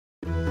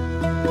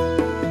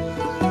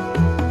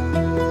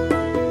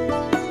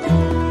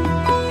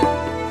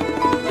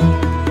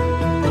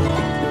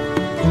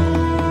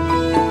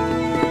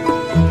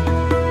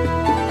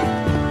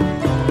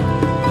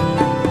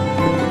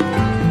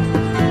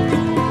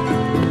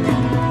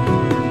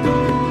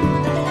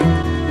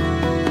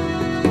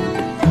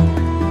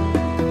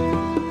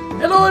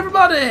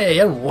everybody,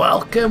 and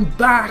welcome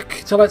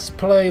back to Let's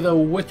Play The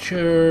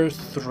Witcher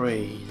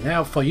 3.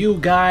 Now for you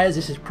guys,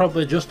 this is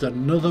probably just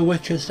another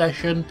Witcher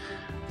session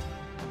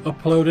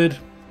uploaded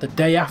the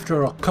day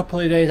after or a couple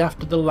of days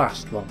after the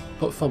last one.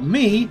 But for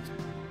me,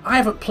 I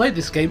haven't played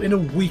this game in a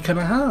week and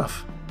a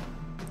half.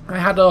 I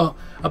had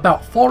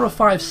about 4 or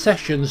 5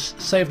 sessions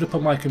saved up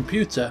on my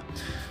computer,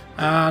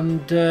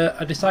 and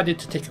I decided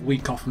to take a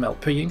week off from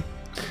LPing,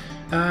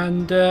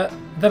 and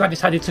then I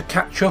decided to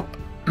catch up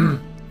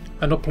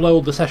and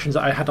upload the sessions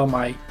that I had on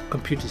my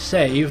computer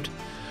saved.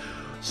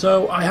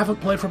 So I haven't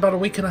played for about a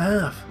week and a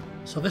half.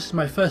 So this is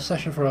my first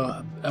session for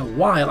a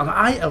while, and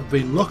I have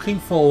been looking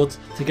forward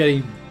to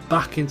getting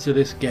back into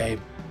this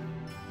game.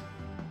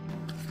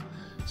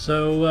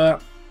 So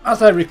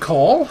as I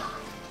recall,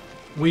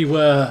 we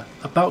were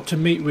about to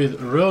meet with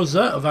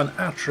Rosa van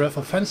Atra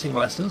for fencing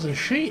lessons, and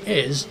she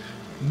is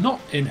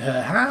not in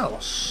her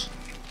house.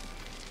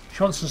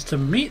 She wants us to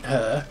meet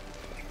her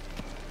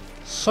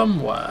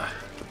somewhere.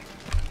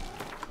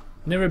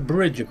 Near a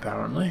bridge,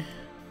 apparently.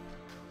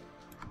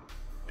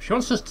 She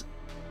wants us to...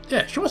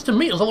 yeah, she wants to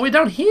meet us all the way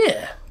down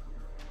here.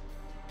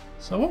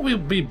 So what we'll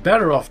be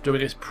better off doing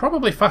is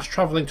probably fast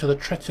travelling to the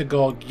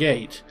Tretogor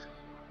Gate,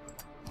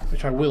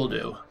 which I will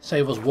do.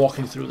 Save us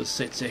walking through the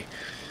city.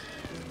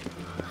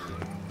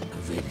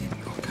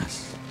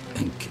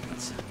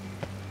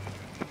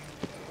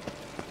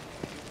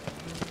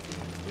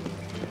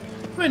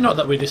 I mean, not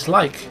that we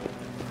dislike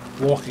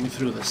walking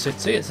through the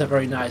city. It's a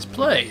very nice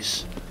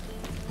place.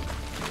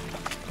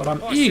 But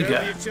I'm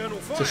eager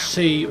to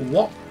see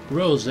what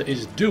Rosa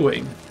is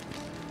doing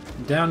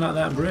down at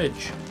that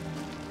bridge.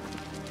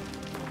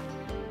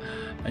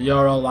 And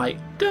you're all like,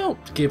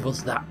 don't give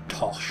us that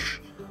tosh.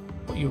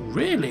 What you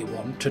really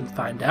want to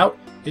find out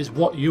is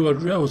what you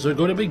and Rosa are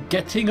going to be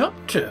getting up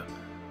to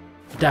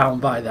down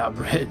by that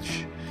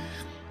bridge.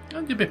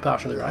 And you'd be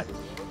partially right.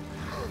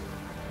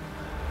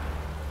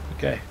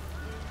 Okay.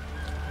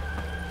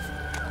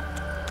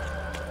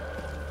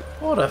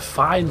 What a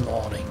fine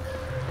morning.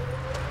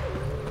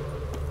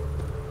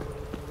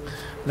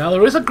 Now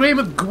there is a game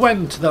of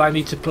Gwent that I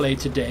need to play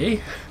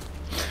today.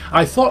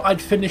 I thought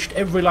I'd finished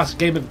every last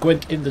game of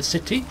Gwent in the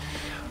city.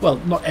 Well,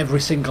 not every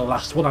single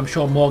last one. I'm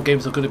sure more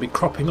games are going to be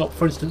cropping up.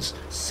 For instance,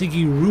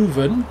 Siggy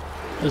Reuven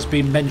has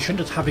been mentioned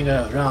as having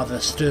a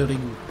rather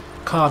sterling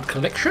card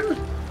collection.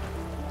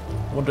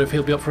 I wonder if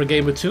he'll be up for a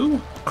game or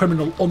two.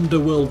 Criminal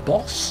Underworld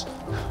boss.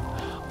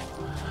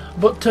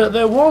 But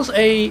there was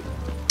a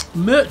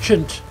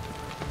merchant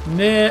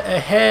near a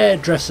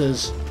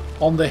hairdresser's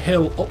on the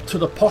hill up to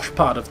the posh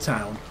part of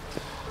town,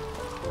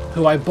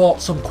 who I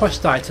bought some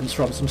quest items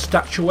from, some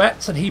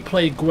statuettes, and he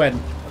played Gwent.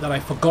 Then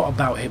I forgot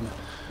about him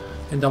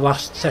in the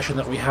last session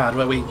that we had,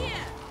 where we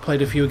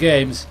played a few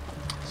games.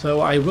 So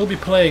I will be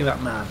playing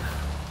that man.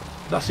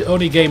 That's the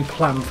only game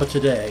planned for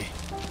today.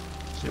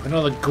 So if you're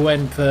another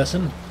Gwent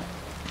person,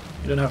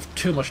 you don't have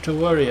too much to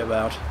worry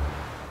about.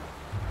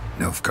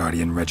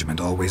 Nilfgaardian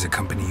regiment always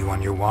accompany you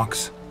on your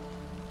walks?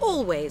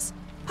 Always.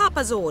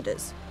 Papa's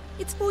orders.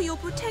 It's for your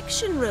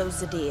protection,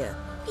 Rosa dear.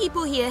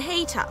 People here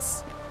hate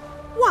us.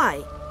 Why?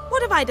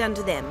 What have I done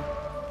to them?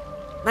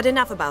 But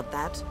enough about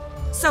that.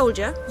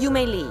 Soldier, you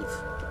may leave.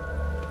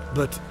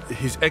 But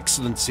His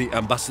Excellency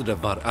Ambassador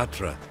Var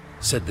Atra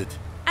said that...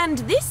 And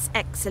this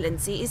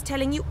Excellency is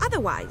telling you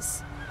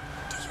otherwise.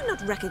 Do you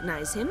not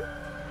recognize him?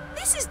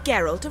 This is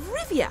Geralt of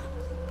Rivia,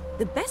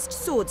 the best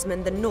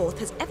swordsman the North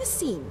has ever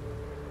seen.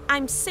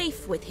 I'm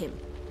safe with him.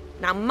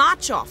 Now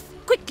march off,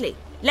 quickly.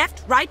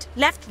 Left, right,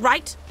 left,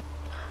 right.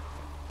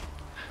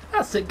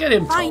 That's it, get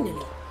him told.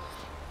 Finally.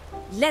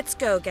 Let's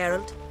go,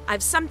 Geralt.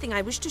 I've something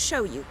I wish to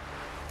show you.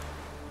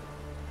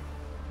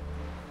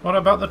 What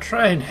about the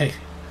training?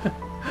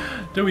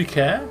 Do we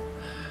care?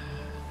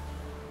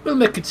 We'll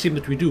make it seem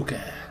that we do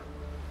care.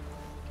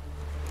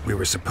 We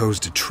were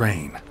supposed to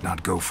train,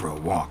 not go for a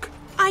walk.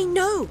 I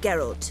know,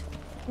 Geralt.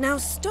 Now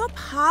stop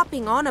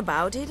harping on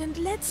about it and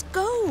let's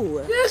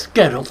go. Yes,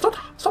 Geralt,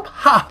 stop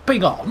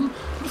harping on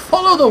and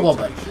follow the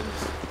woman.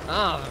 Get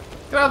out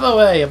of the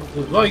way,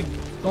 we're going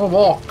on a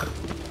walk.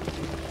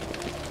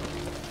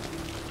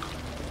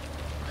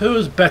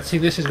 Who's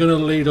betting this is going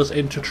to lead us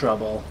into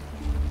trouble?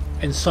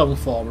 In some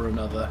form or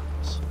another.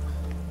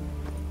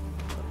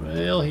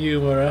 Real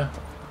humourer.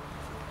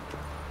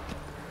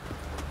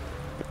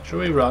 Should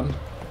we run?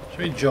 Should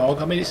we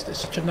jog? I mean, it's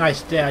such a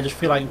nice day. I just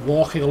feel like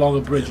walking along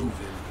a bridge and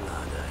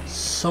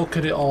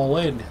soaking it all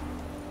in.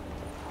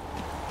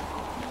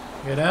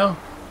 You know?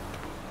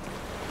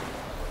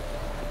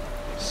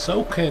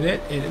 Soaking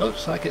it in. It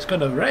looks like it's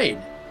going to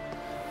rain.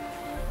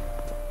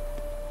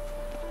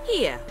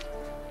 Here.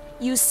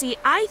 You see,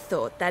 I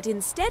thought that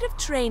instead of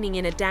training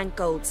in a dank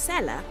old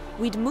cellar,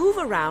 we'd move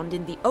around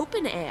in the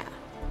open air.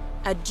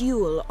 A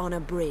duel on a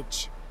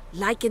bridge,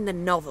 like in the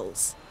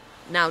novels.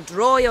 Now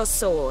draw your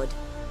sword.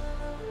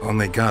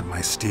 Only got my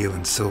steel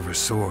and silver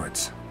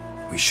swords.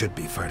 We should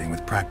be fighting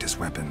with practice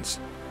weapons.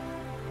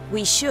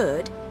 We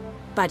should,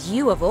 but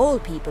you of all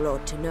people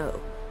ought to know.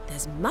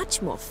 There's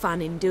much more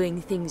fun in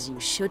doing things you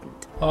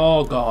shouldn't.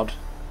 Oh God.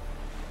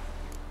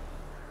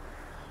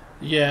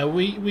 Yeah,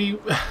 we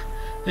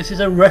this is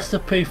a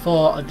recipe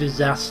for a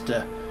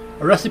disaster.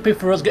 A recipe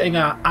for us getting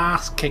our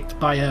ass kicked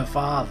by her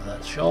father,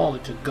 surely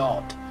to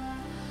God.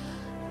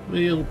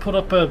 We'll put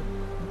up a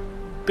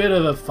bit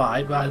of a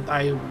fight, but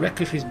I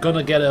reckon she's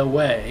gonna get her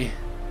way.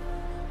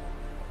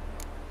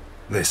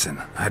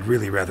 Listen, I'd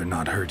really rather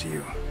not hurt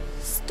you.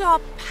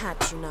 Stop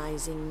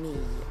patronizing me,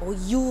 or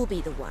you'll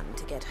be the one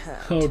to get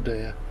hurt. Oh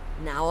dear.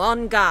 Now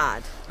on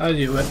guard. I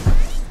knew it.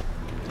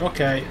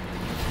 Okay.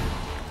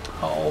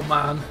 Oh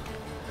man.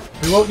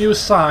 We won't use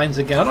signs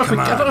again. I don't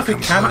know if we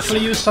can actually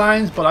use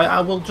signs, but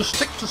I will just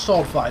stick to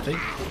sword fighting.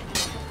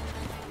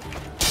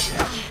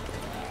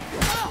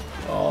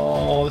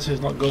 Oh, this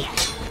is not good.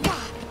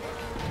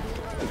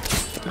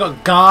 We've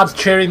got guards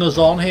cheering us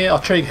on here, or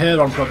cheering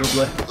her on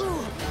probably.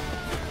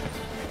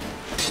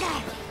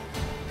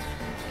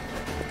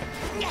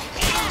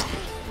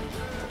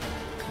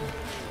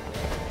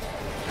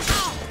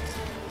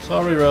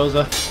 Sorry,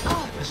 Rosa.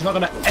 It's not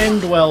going to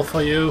end well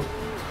for you.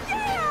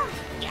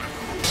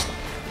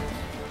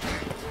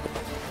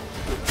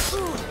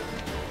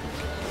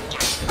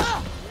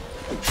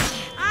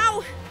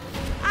 Ow!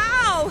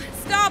 Ow!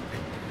 Stop!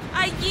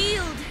 I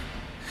yield!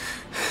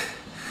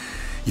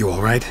 You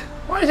alright?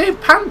 Why is he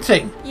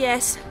panting?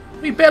 Yes.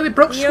 We barely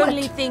broke The sweat.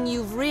 only thing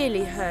you've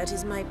really hurt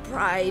is my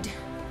pride.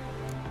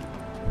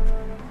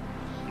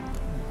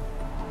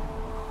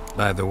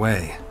 By the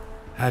way,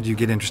 how'd you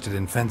get interested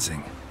in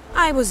fencing?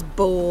 I was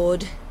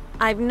bored.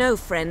 I've no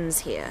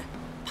friends here.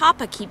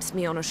 Papa keeps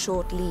me on a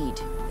short lead.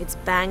 It's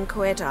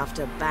banquet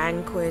after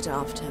banquet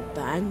after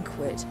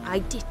banquet. I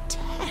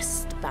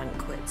detest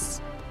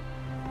banquets.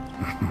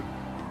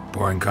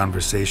 Boring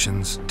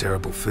conversations,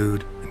 terrible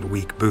food, and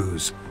weak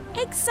booze.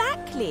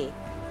 Exactly.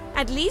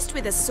 At least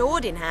with a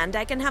sword in hand,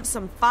 I can have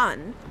some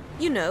fun.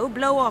 You know,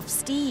 blow off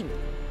steam.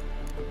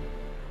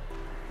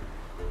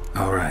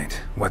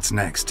 Alright, what's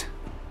next?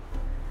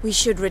 We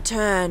should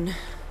return.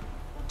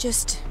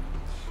 Just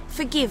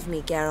forgive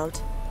me,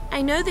 Geralt.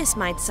 I know this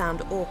might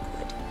sound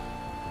awkward,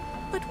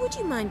 but would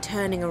you mind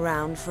turning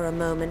around for a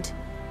moment?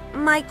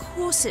 My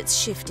corset's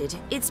shifted.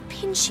 It's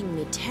pinching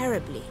me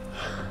terribly.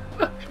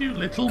 You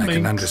little I minx.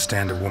 can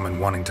understand a woman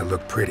wanting to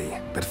look pretty,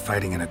 but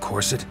fighting in a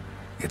corset,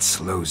 it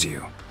slows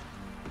you.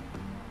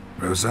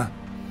 Rosa?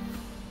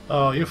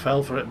 Oh, you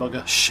fell for it,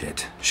 bugger.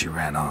 Shit, she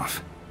ran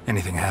off.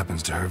 Anything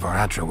happens to her,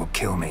 Varatra will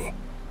kill me.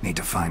 Need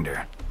to find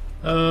her.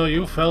 Oh,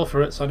 you fell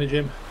for it, Sonny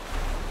Jim.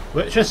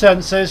 Which her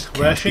senses?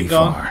 Where's she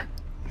gone? Far.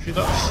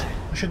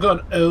 She got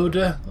an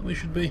odour that we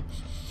should be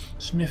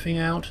sniffing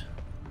out.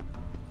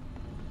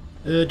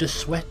 Odour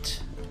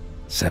sweat.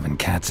 7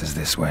 cats is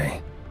this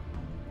way.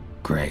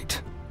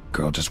 Great.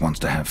 Girl just wants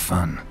to have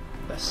fun.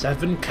 The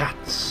 7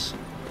 cats.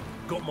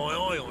 Got my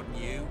eye on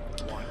you,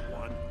 white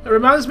one. It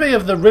reminds me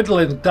of the riddle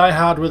in Die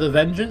Hard with a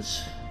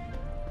Vengeance.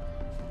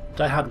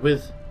 Die Hard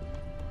with...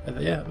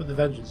 yeah, with a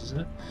Vengeance,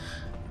 isn't it?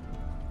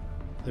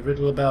 The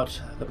riddle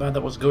about the man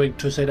that was going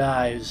to St.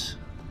 Ives.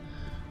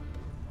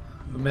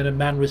 Who met a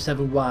man with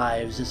 7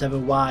 wives. The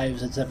 7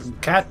 wives and 7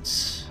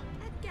 cats.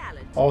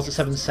 Or was it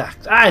 7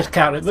 sacks? I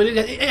can't remember,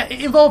 but it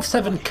involves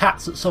 7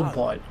 cats at some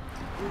point.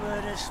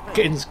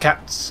 Kittens,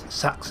 cats,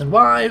 sacks and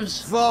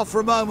wives. Far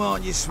from home,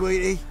 aren't you,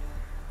 sweetie?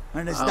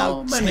 And there's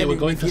no many were telling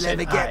going if to you'll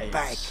St. ever get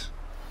back. Ives.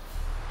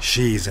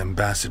 She's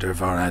Ambassador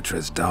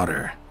Varatra's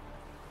daughter.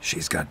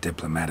 She's got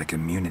diplomatic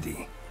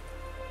immunity.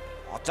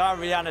 I don't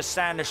really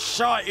understand the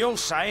shite you're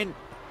saying.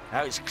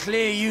 Now it's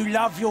clear you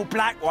love your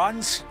black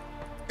ones.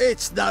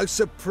 It's no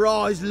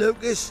surprise,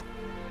 Lucas.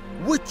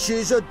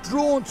 Witches are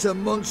drawn to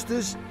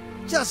monsters,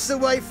 just the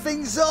way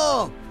things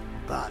are.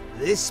 But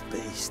this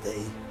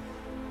beastie,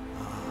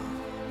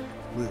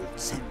 we'll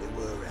tend to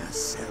her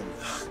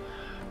ourselves.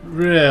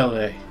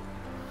 Really?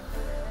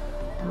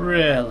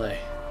 Really?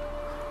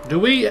 Do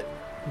we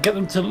get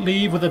them to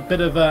leave with a bit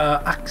of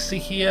a axie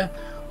here?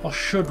 Or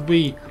should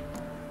we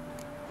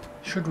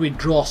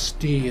draw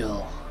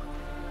steel?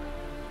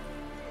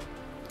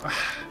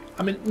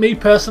 I mean, me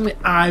personally,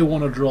 I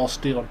want to draw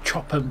steel and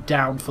chop them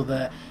down for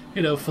their,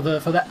 you know, for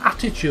their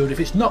attitude. If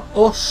it's not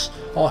us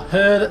or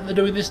her that they're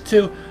doing this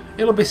to,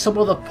 it'll be some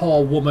other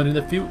poor woman in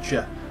the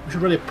future. We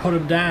should really put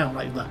them down,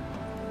 like the,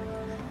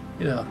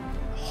 you know,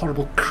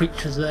 horrible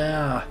creatures they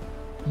are.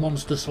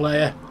 Monster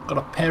Slayer. Got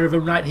a pair of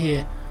them right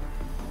here.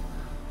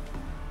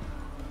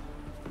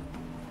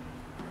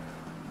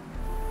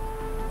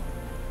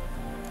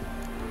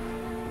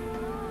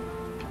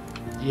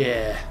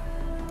 Yeah.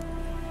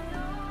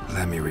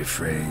 Let me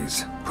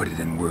rephrase. Put it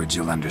in words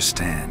you'll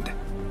understand.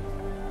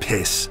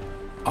 Piss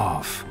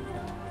off.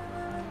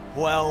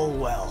 Well,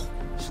 well.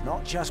 It's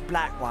not just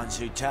black ones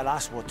who tell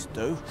us what to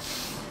do.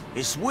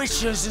 It's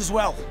witches as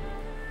well.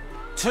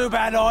 Too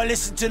bad I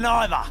listened to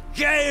neither.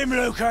 Get him,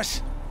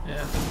 Lucas!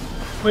 Yeah.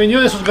 We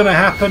knew this was going to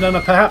happen, and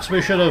perhaps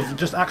we should have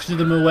just actioned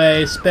them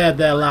away, spared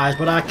their lives,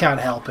 but I can't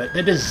help it.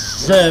 They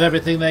deserve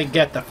everything they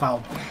get, the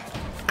foul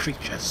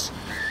creatures.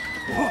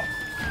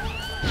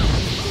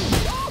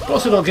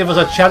 Plus it'll give us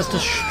a chance to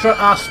strut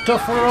our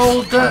stuff for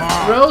old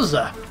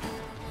Rosa.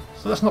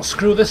 So let's not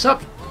screw this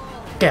up,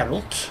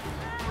 Geralt.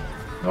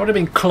 I've already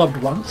been clubbed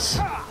once.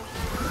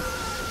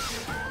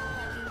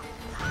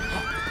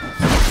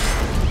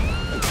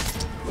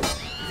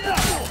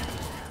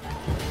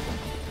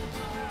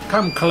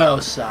 Come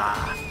closer.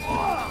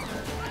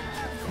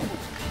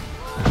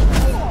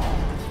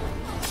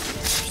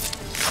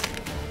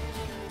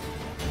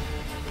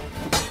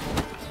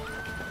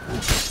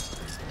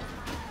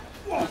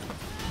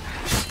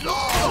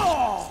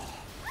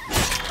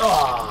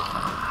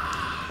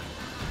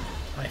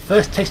 My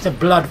first taste of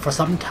blood for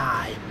some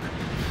time.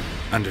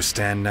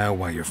 Understand now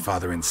why your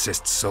father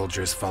insists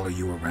soldiers follow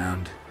you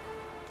around?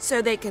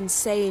 So they can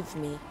save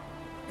me,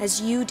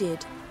 as you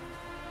did.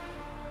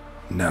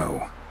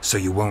 No, so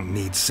you won't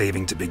need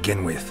saving to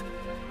begin with.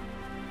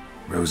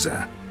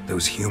 Rosa,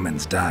 those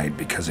humans died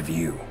because of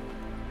you.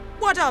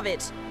 What of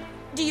it?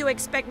 Do you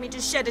expect me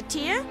to shed a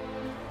tear?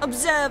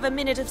 Observe a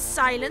minute of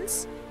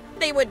silence?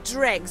 They were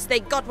dregs. They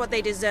got what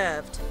they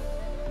deserved.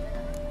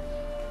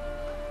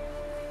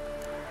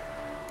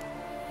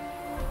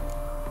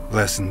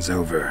 Lesson's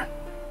over.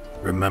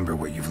 Remember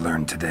what you've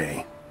learned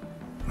today.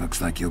 Looks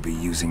like you'll be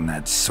using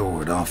that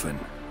sword often.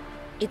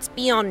 It's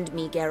beyond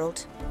me,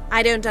 Geralt.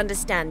 I don't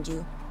understand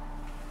you.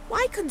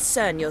 Why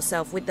concern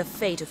yourself with the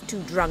fate of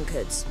two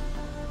drunkards?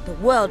 The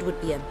world would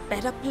be a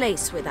better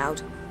place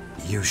without...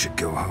 You should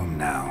go home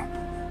now.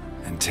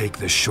 And take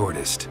the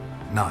shortest,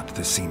 not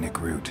the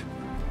scenic route.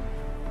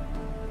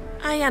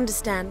 I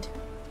understand.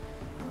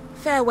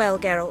 Farewell,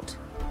 Geralt.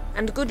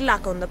 And good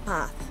luck on the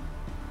path.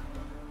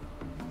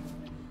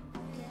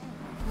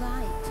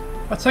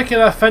 I take it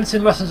our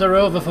fencing lessons are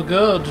over for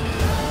good.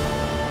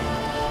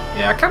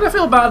 Yeah, I kind of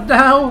feel bad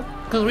now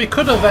because we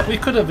could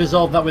have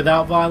resolved that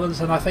without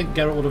violence, and I think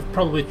Geralt would have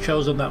probably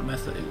chosen that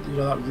method, you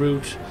know, that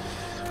route.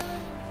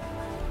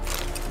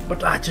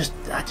 But I just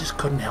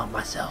couldn't help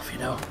myself, you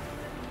know.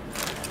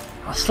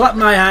 I'll slap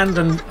my hand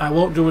and I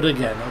won't do it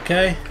again,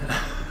 okay?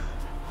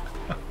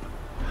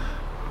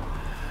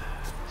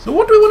 So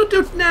what do we want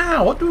to do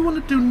now? What do we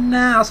want to do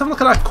now? Let's have a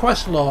look at our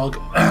quest log.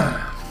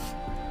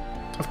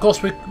 Of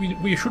course,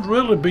 we should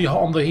really be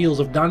hot on the heels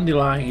of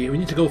Dandelion here. We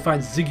need to go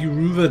find Ziggy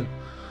Reuven.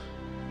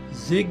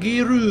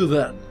 Ziggy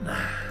Reuven.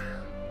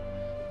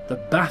 The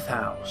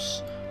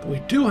bathhouse. But we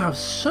do have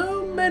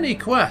so many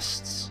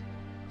quests.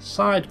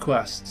 Side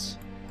quests.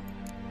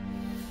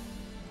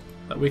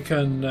 That we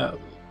can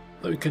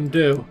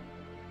do.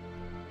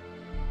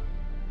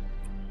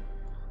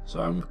 So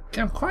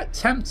I'm quite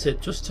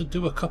tempted just to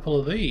do a couple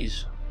of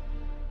these.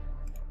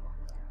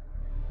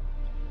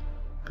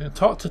 I'm going to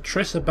talk to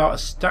Triss about a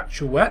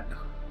statuette.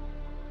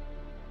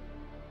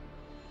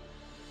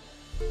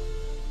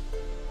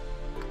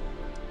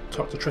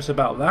 Talk to Triss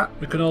about that.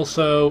 We can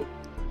also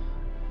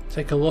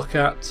take a look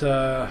at...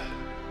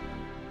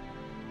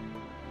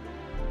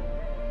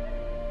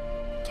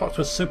 talk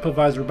to a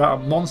supervisor about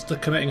a monster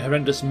committing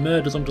horrendous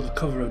murders under the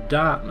cover of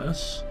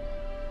darkness.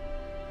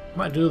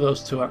 Might do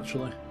those two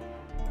actually.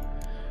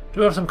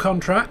 Do we have some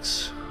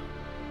contracts?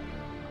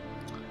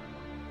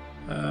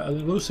 An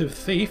elusive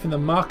thief in the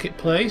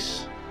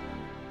marketplace.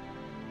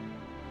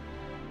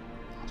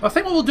 So I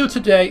think what we'll do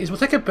today is we'll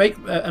take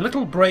a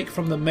little break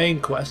from the main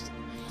quest.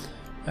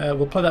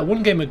 We'll play that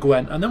one game of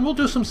Gwent, and then we'll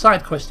do some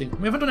side questing.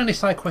 We haven't done any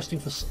side questing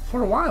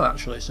for a while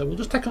actually, so we'll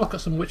just take a look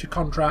at some Witcher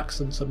contracts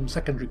and some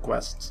secondary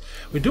quests.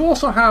 We do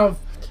also have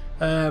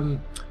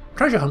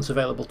treasure hunts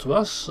available to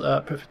us,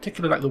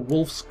 particularly like the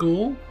Wolf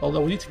School,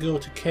 although we need to go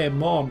to Kaer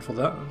Morn for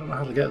that. I don't know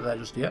how to get there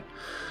just yet.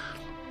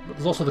 But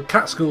there's also the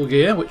Cat School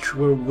gear, which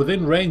we're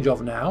within range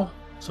of now.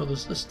 So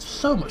there's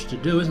so much to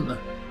do, isn't there?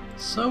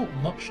 So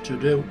much to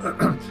do.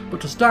 But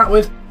to start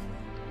with,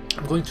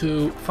 I'm going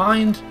to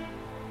find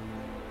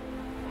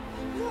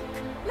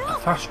a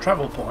fast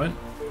travel point,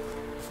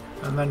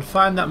 and then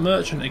find that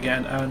merchant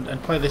again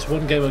and play this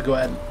one game of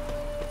Gwent.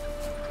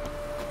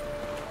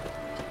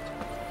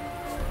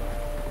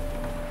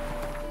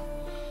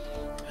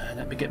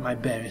 Let me get my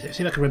bearings.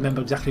 See if I can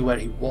remember exactly where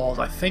he was.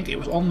 I think it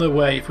was on the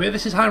way.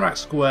 This is Hyrax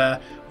Square.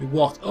 We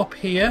walked up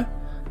here,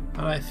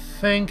 and I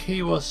think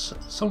he was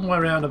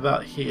somewhere around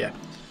about here.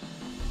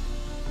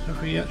 So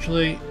if we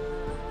actually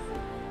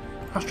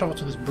fast travel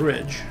to this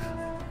bridge.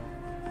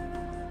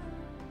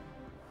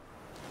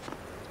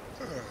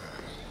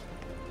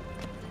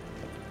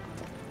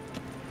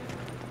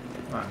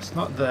 That's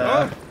not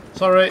there.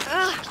 Sorry.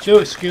 Do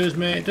excuse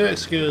me. Do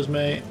excuse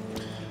me.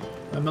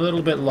 I'm a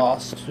little bit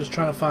lost, just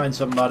trying to find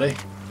somebody.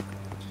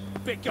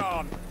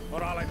 Begone,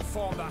 or I'll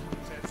inform the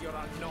hunters you're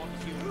a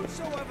non-human.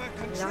 Whosoever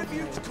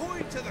contributes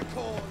coin to the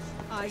cause,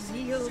 I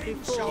yield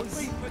before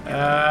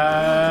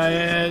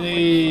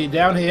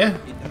down here.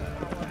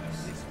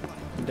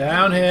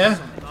 Down here.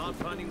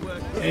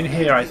 In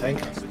here, I think.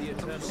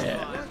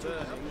 Yeah.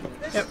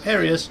 Yep,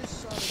 here he is.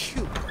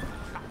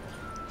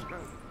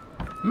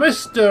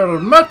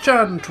 Mr.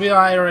 Merchant,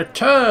 I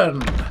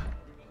return.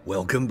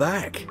 Welcome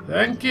back.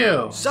 Thank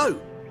you. So,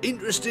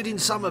 interested in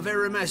some of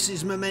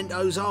Erasmus's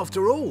mementos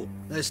after all?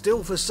 They're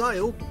still for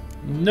sale?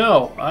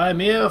 No, I'm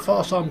here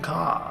for some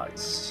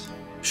cards.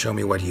 Show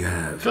me what you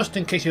have. Just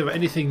in case you have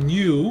anything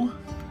new,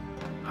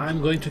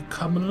 I'm going to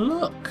come and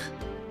look.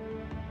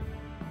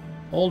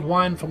 Old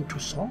wine from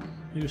Toussaint,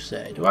 you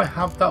say. Do I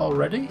have that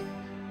already?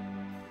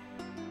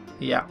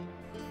 Yeah.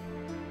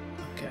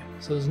 Okay,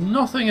 so there's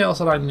nothing else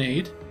that I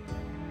need.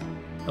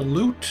 A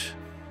loot.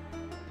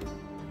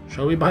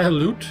 Shall we buy a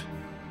loot?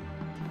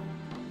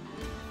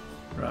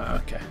 Right,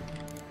 okay.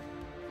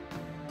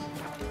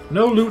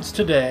 No loots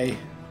today.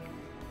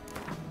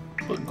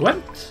 But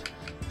Gwent?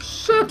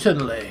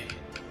 Certainly.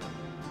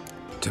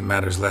 To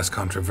matters less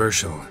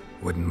controversial,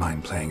 wouldn't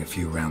mind playing a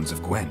few rounds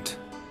of Gwent.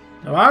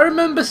 Now I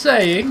remember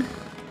saying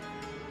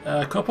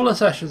a couple of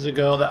sessions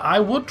ago that I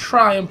would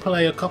try and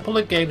play a couple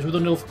of games with the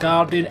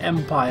Nilfgaardian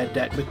Empire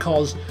deck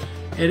because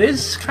it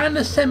is kind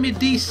of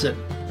semi-decent.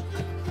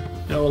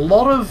 You know, a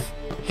lot of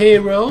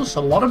heroes,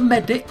 a lot of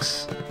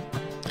medics,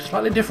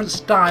 slightly different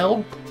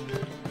style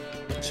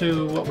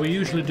to what we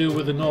usually do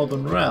with the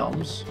Northern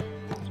Realms.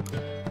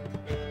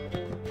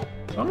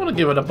 So I'm going to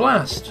give it a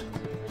blast.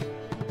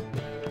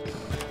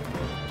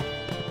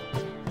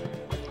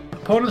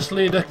 Opponent's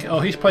leader, oh,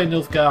 he's playing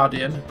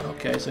Nilfgaardian.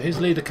 Okay, so his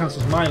leader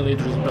cancels my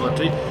leader's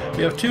ability.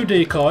 We have 2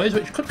 decoys,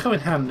 which could come in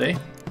handy,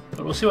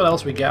 but we'll see what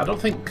else we get. I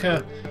don't think,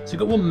 so we've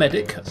got 1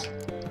 medic, that's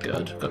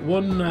good. Got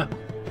 1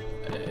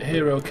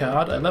 hero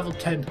card, a level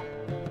 10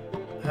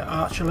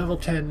 archer, level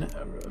 10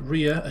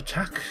 rear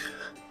attack,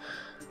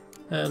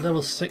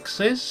 level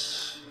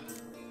 6s.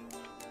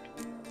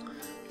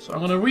 So I'm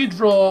going to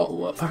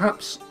redraw,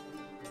 perhaps,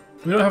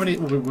 we don't have any,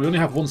 we only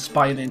have 1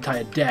 spy in the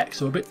entire deck,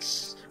 so a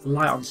bit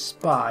light on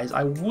spies.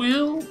 I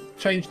will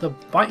change the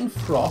Biting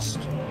Frost.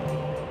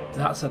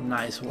 That's a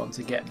nice one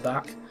to get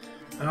back.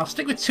 And I'll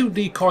stick with 2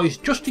 decoys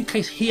just in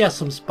case he has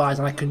some spies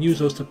and I can use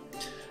those to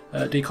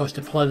decoys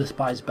to play the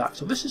spies back.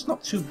 So this is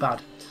not too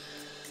bad.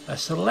 A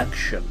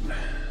selection.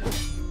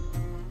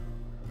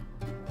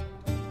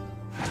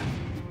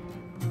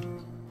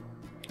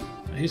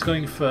 He's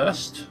going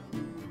first.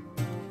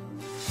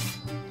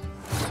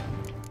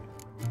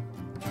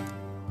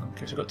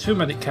 Okay, so we've got 2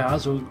 medic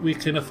cards. We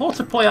can afford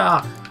to play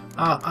our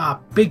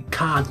big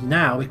cards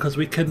now because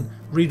we can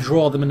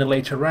redraw them in the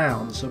later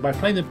rounds. So by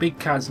playing the big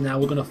cards now,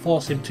 we're going to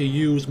force him to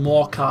use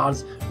more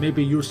cards,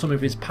 maybe use some of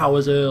his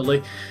powers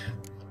early.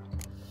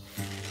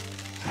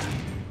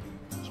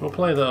 So we'll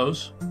play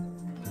those.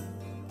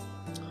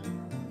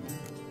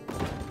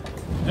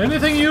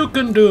 Anything you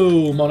can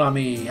do, mon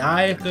ami,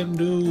 I can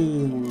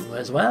do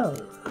as well.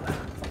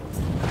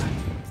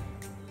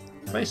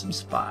 Play some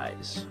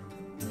spies.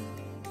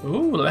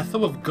 Ooh,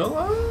 Lethal of Gull.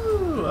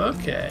 Oh,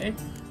 okay.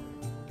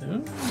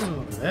 Ooh,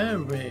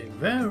 very,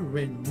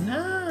 very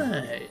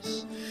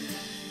nice.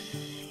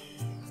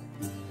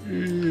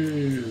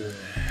 Ooh.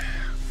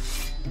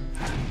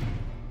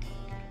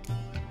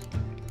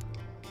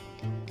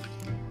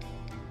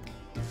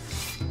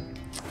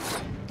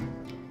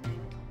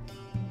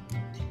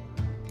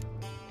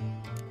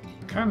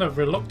 Kind of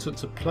reluctant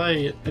to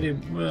play any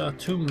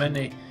too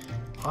many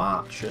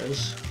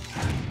archers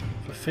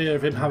for fear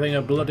of him having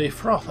a bloody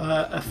froth,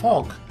 a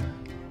fog.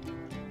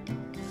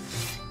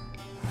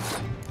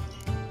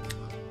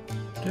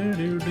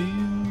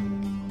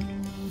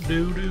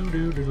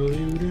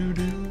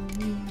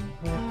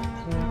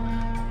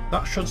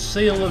 That should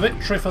seal the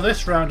victory for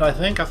this round, I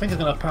think. I think he's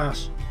going to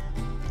pass.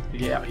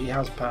 Yeah, he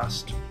has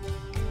passed.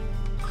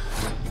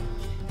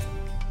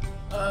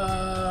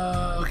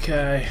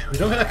 Okay, we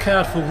don't get a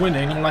card for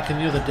winning, unlike in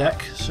the other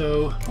deck,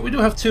 so but we do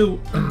have two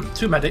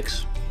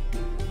medics.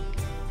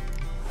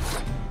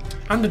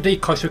 And a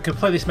decoy, so we can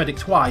play this medic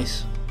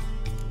twice.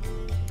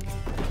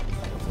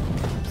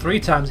 3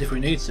 times if we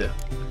need to.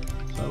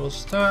 So we'll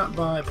start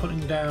by putting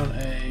down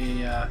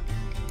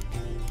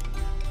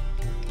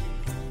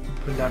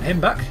him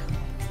back.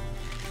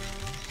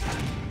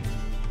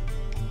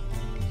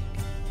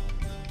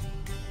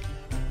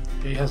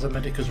 He has a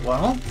medic as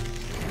well.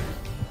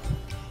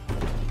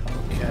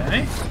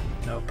 Okay,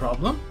 no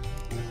problem.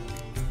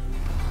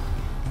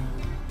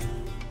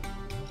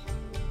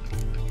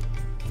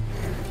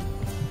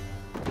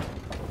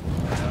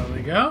 There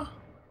we go.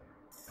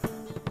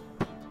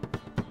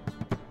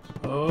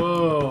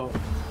 Oh,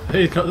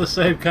 he got the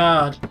same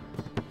card.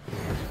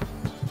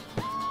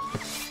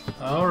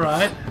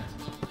 Alright.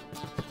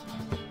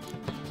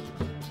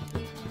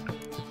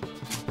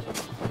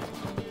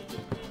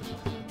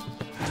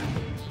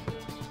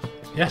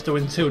 He has to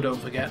win 2, don't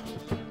forget.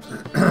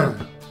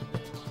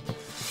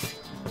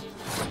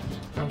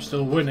 I'm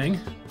still winning.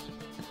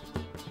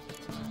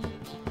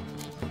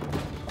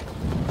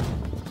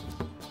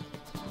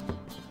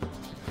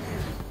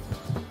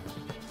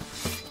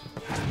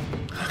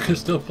 I can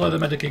still play the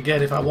medic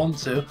again if I want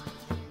to.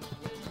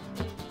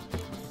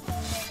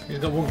 He's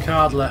got 1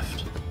 card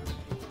left.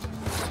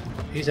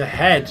 He's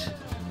ahead.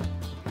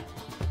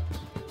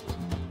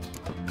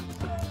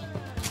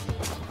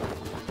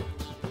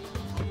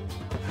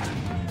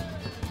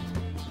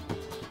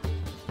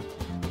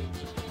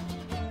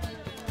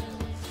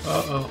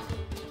 Uh-oh.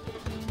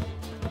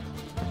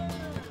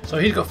 So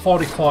he's got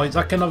 40 points.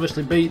 I can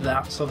obviously beat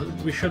that, so that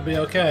we should be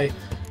okay.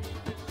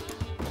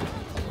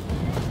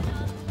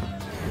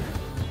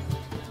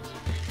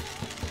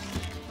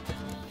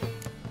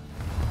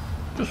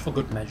 Just for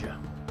good measure.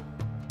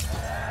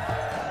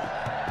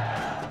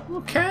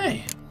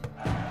 Okay.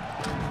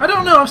 I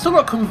don't know, I'm still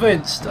not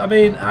convinced. I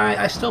mean,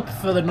 I still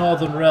prefer the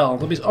Northern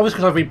Realm. I mean, obviously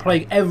because I've been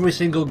playing every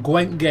single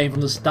Gwent game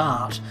from the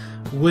start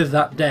with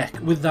that deck,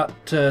 with that,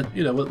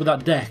 you know, with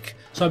that deck.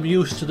 So I'm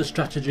used to the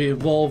strategy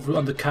involved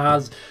and the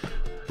cards.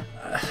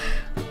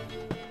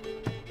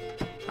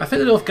 I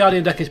think the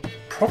Nilfgaardian deck is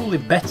probably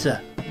better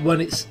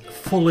when it's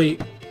fully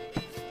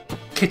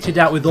kitted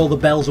out with all the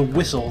bells and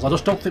whistles. I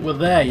just don't think we're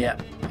there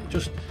yet.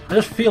 I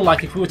just feel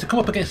like if we were to come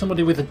up against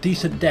somebody with a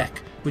decent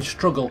deck, we'd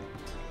struggle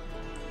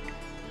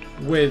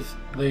with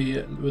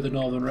the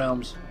Northern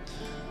Realms,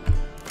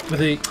 with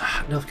the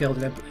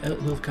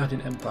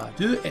Nilfgaardian Empire.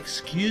 Do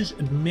excuse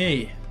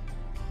me.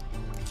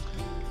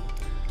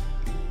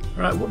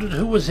 Right,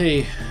 who was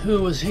he?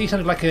 Who was he?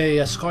 Sounded like a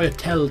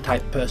Scoia'tael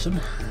type person.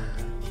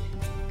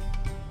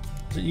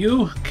 Was it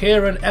you,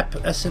 Kieran Ep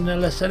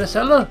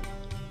Esenela?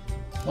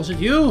 Was it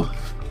you?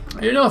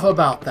 Enough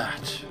about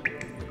that.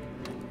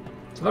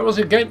 So that was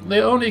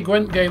the only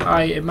Gwent game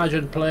I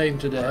imagined playing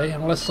today,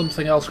 unless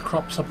something else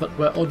crops up that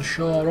we're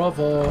unsure of,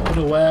 or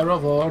unaware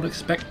of, or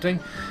unexpecting.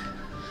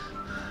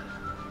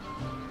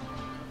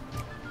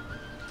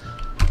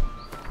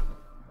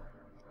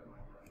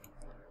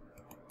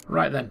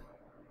 Right then.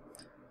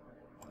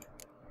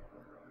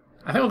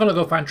 I think we're going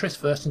to go find Triss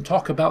first and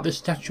talk about this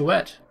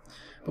statuette.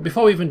 But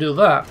before we even do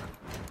that,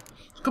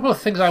 there's a couple of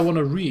things I want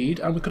to read,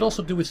 and we could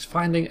also do with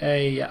finding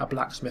a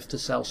blacksmith to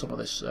sell some of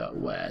this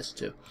wares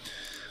to.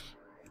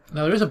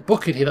 Now there is a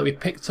book in here that we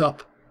picked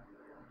up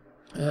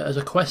as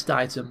a quest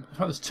item. In fact,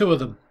 there's two of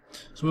them,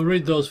 so we'll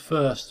read those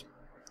first.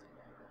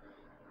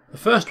 The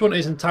first one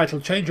is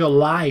entitled Change Your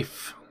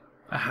Life,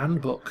 a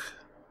handbook.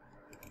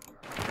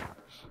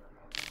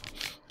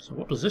 So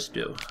what does this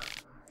do?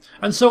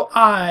 And so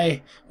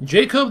I,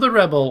 Jacob the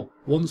Rebel,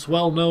 once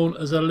well known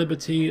as a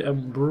libertine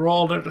and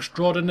brawler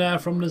extraordinaire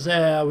from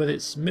Nazaire, with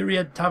its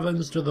myriad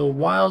taverns to the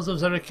wilds of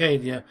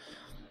Zerricadia,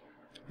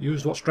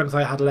 used what strength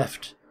I had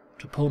left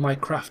to pull my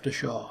craft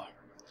ashore.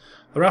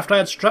 The raft I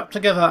had strapped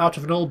together out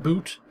of an old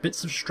boot,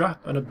 bits of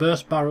strap, and a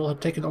burst barrel had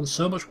taken on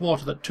so much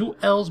water that 2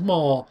 ells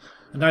more,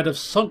 and I'd have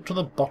sunk to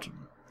the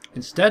bottom.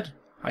 Instead,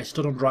 I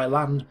stood on dry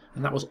land,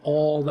 and that was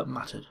all that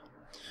mattered.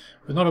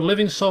 With not a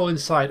living soul in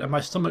sight, and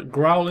my stomach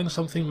growling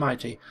something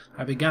mighty,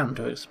 I began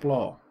to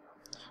explore.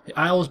 The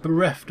isle was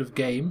bereft of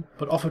game,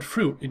 but offered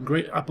fruit in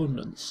great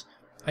abundance.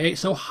 I ate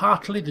so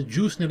heartily the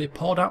juice nearly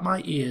poured out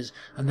my ears,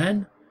 and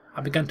then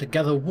I began to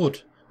gather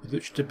wood with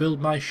which to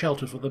build my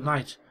shelter for the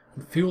night,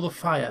 and fuel the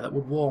fire that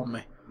would warm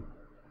me.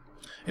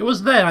 It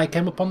was then I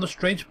came upon the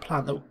strange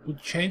plant that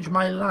would change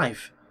my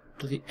life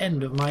to the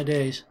end of my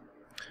days.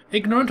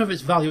 Ignorant of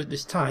its value at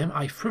this time,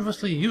 I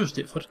frivolously used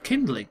it for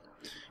kindling.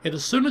 Yet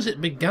as soon as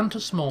it began to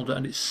smoulder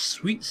and its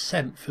sweet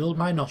scent filled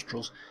my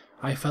nostrils,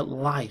 I felt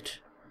light,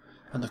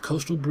 and the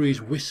coastal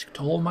breeze whisked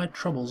all my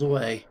troubles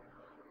away.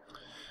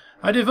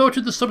 I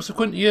devoted the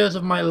subsequent years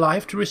of my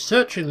life to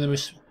researching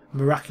the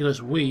miraculous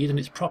weed and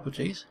its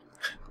properties.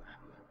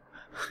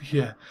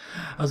 Yeah.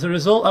 As a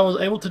result, I was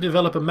able to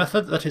develop a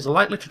method that is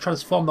likely to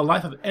transform the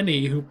life of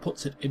any who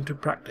puts it into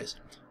practice.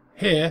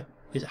 Here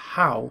is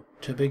how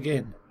to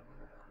begin.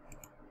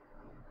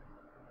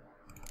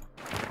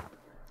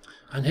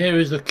 And here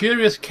is the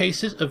curious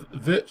cases of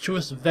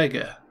virtuous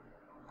Vega.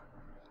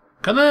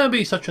 Can there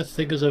be such a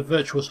thing as a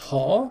virtuous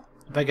whore?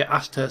 Vega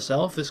asked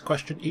herself this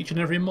question each and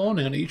every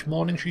morning, and each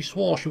morning she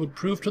swore she would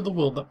prove to the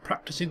world that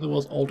practicing the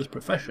world's oldest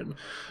profession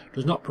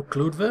does not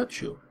preclude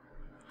virtue.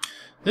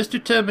 This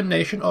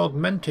determination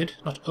augmented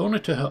not only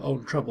to her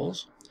own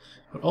troubles,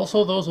 but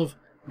also those of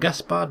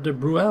Gaspard de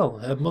Bruel,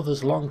 her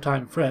mother's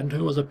long-time friend,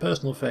 who, as a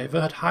personal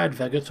favour, had hired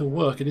Vega to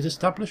work in his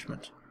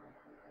establishment.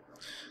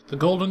 The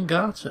Golden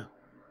Garter.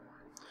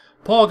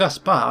 Poor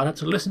Gaspard had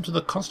to listen to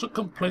the constant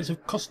complaints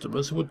of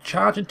customers who would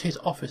charge into his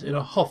office in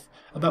a huff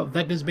about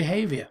Vega's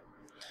behaviour.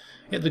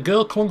 Yet the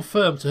girl clung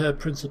firm to her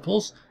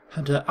principles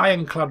and her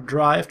ironclad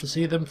drive to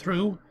see them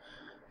through.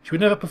 She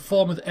would never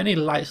perform with any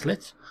lights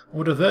lit, and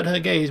would avert her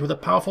gaze with a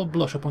powerful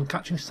blush upon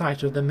catching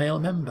sight of the male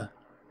member.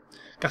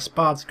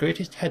 Gaspard's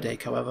greatest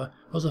headache, however,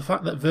 was the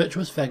fact that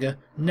virtuous Vega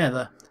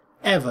never,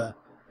 ever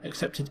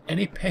accepted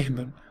any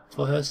payment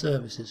for her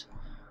services.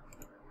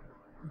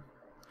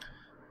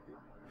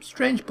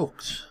 Strange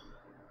books,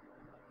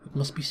 it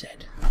must be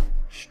said.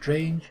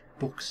 Strange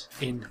books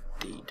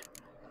indeed.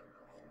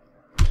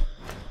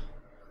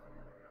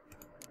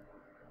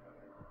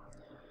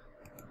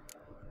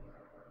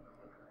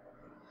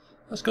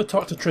 Let's go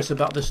talk to Triss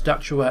about this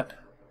statuette.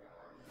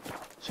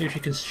 See if she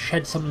can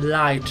shed some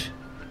light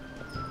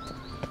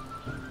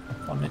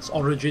on its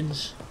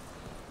origins,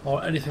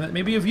 or anything that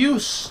may be of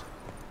use.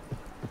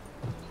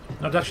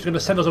 Not actually going to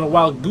send us on a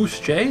wild goose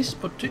chase,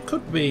 but it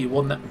could be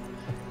one that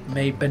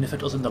may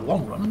benefit us in the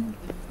long run.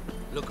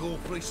 Look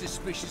awfully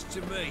suspicious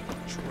to me,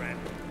 tramp.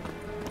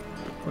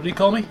 What do you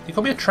call me? Do you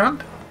call me a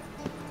tramp?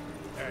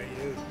 Hey,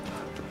 you.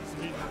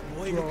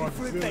 Are you looking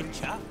for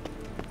adventure?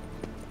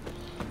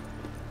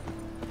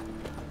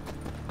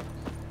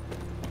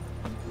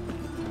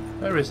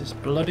 Where is this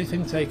bloody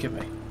thing taking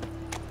me?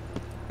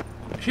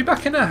 Is she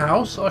back in her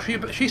house, or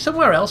is she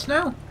somewhere else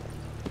now?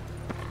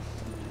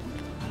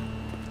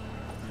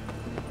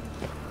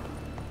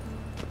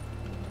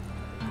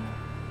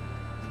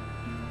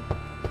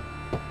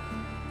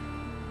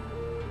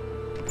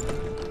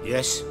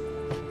 Yes?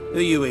 Who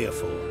are you here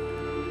for?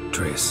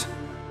 Triss.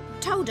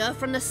 Told her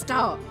from the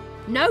start.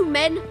 No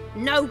men,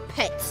 no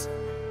pets.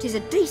 'Tis a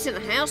decent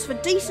house for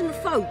decent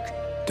folk.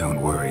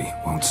 Don't worry,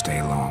 won't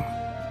stay long.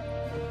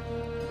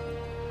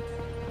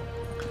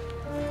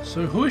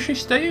 So who is she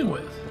staying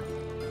with?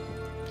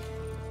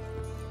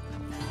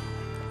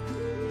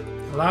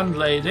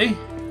 Landlady?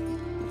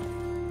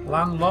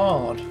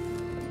 Landlord?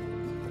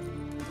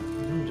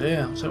 Oh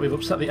dear, so we've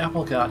upset the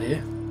apple cart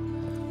here.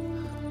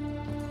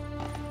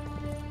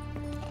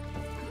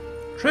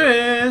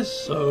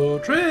 Triss! Oh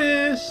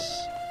Triss!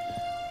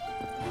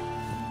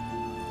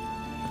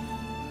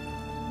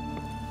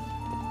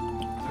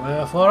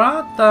 Wherefore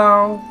art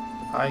thou?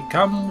 I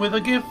come with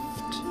a gift.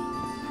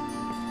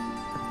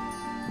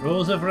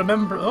 Rose of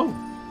Remembrance. Oh!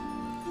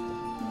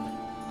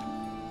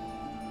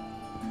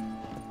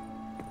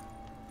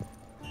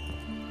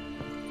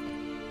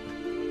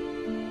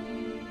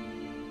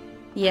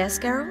 Yes,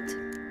 Geralt?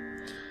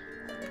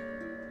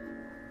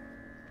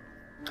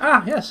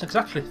 Ah, yes,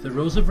 exactly. The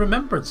Rose of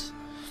Remembrance.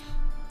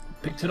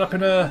 Picked it up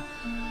in a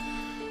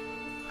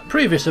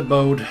previous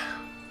abode.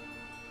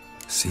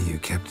 See, you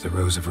kept the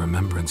Rose of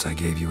Remembrance I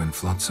gave you in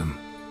Flotsam.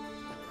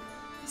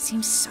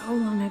 Seems so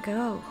long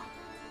ago.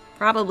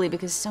 Probably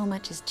because so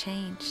much has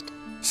changed.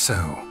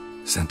 So,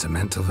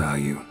 sentimental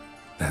value.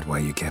 That why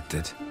you kept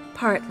it?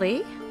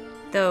 Partly,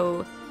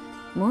 though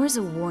more as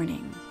a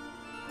warning.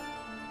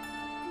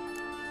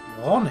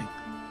 Warning?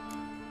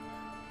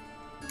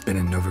 Been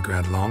in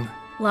Novigrad long?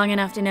 Long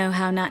enough to know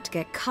how not to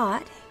get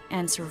caught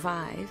and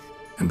survive.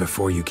 And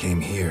before you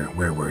came here,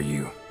 where were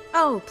you?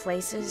 Oh,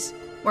 places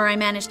where I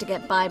managed to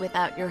get by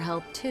without your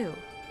help too.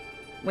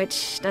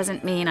 Which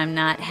doesn't mean I'm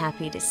not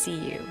happy to see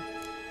you.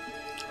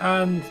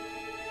 And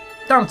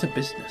down to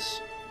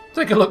business.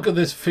 Take a look at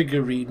this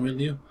figurine,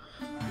 will you?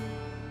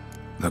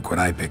 Look what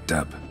I picked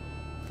up.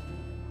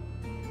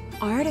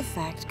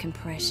 Artifact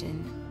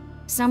compression.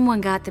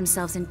 Someone got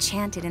themselves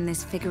enchanted in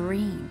this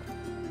figurine.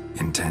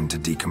 Intend to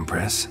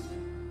decompress?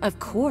 Of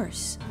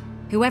course.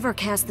 Whoever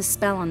cast the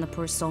spell on the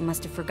poor soul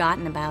must have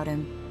forgotten about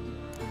him.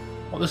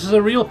 Well, this is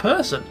a real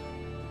person.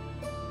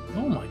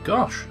 Oh my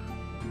gosh.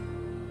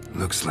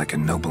 Looks like a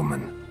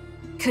nobleman.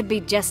 Could be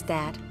just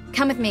that.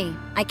 Come with me.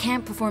 I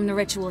can't perform the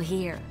ritual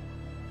here.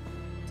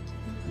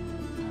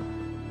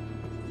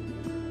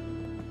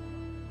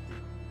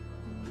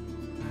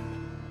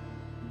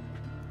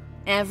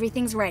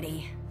 Everything's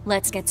ready.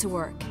 Let's get to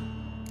work.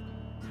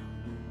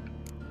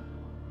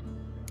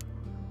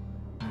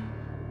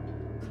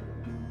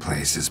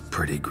 Place is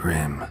pretty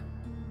grim.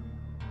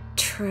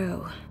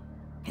 True.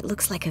 It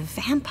looks like a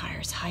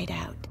vampire's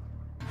hideout.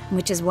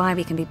 Which is why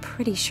we can be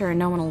pretty sure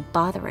no one will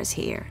bother us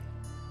here.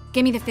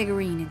 Give me the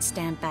figurine and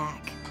stand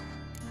back.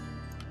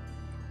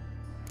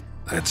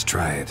 Let's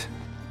try it.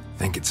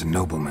 Think it's a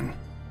nobleman.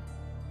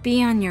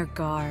 Be on your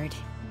guard.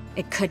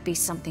 It could be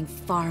something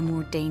far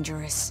more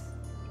dangerous.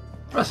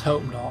 Let's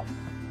hope not.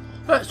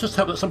 Let's just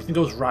hope that something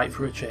goes right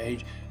for a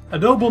change. A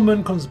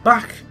nobleman comes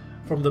back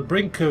from the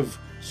brink of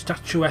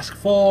statuesque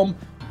form,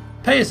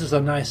 pays us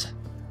a nice,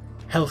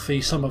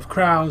 healthy sum of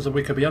crowns, and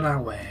we could be on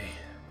our way.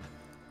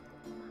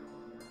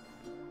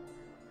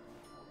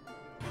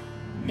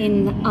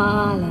 In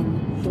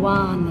Allen,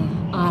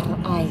 Dwane, ar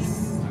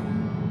Ice.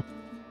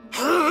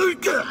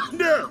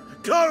 No!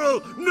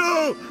 Coral,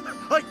 no!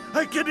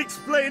 I can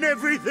explain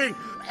everything!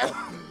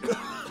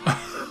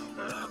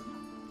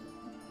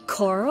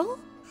 Coral?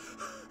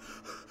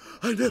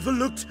 I never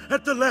looked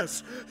at the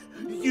lass.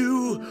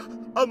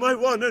 You are my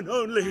one and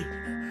only.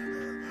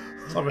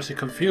 It's obviously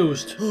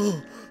confused.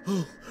 Oh,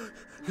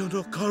 you're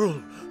not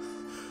Coral.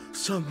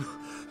 Some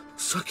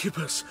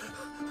succubus.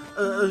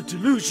 A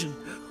delusion.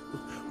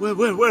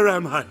 Where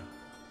am I?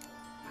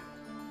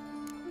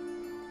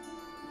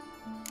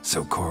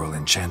 So Coral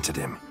enchanted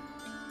him.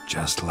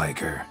 Just like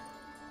her.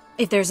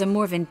 If there's a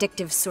more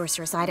vindictive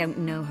sorceress, I don't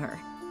know her.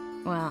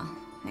 Well,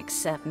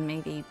 except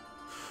maybe...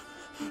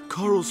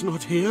 Coral's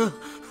not here?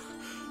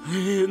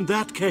 In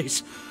that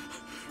case,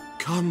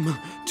 come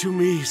to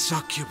me,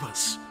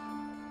 succubus.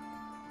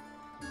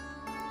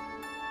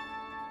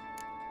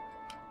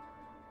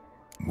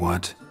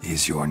 What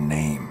is your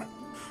name?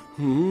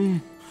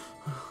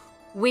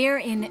 We're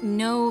in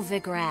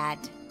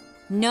Novigrad.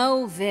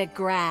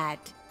 Novigrad.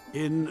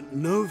 In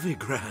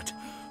Novigrad?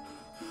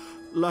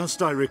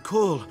 Last I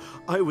recall,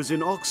 I was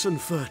in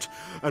Oxenfurt,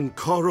 and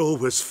Coral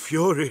was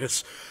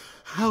furious.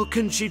 How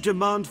can she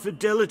demand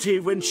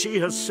fidelity when she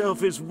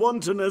herself is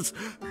wanton as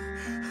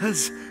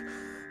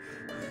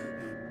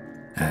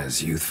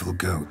youthful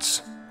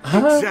goats.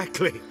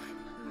 Exactly.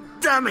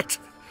 Damn it!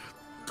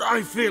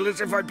 I feel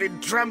as if I'd been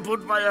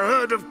trampled by a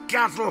herd of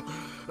cattle.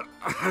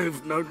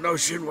 I've no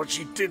notion what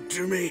she did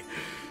to me,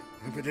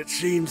 but it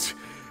seems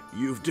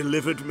you've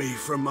delivered me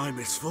from my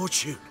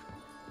misfortune.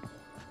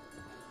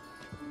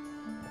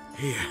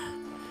 Here,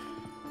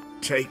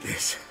 take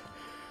this.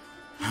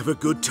 Have a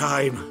good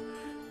time.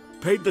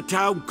 Paid the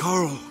town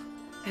Coral.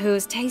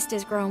 Whose taste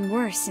has grown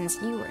worse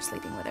since you were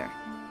sleeping with her.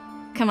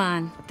 Come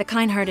on, the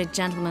kind-hearted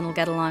gentleman will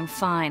get along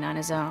fine on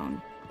his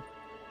own.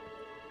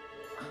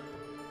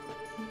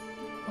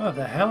 Where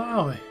the hell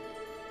are we?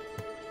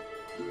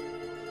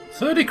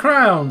 30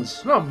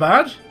 crowns! Not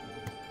bad.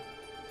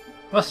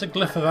 That's a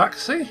glyph of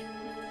Axie.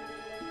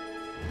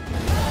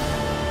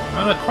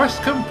 And a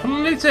quest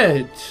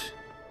completed!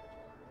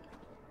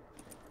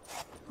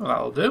 Well,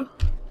 that'll do.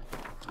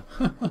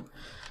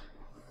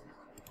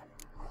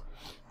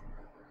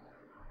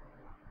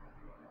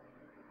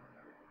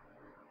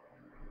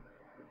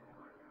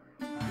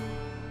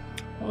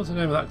 What was the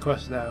name of that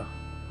quest now?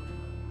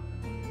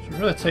 Should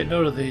really take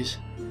note of these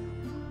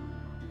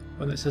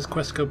when it says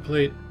quest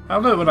complete.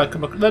 I'll know when I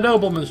come across the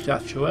nobleman's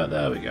statue.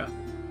 There we go.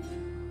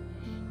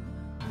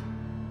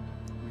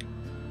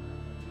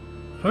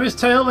 From his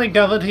tale they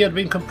gathered he had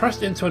been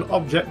compressed into an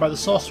object by the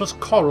sorceress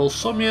Coral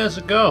some years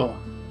ago.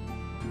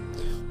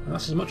 And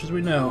that's as much as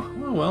we know.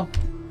 Oh well.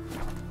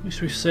 At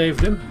least we've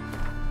saved him.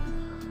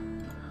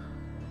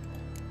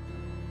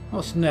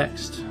 What's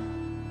next?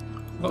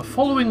 We've got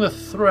following the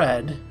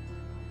thread.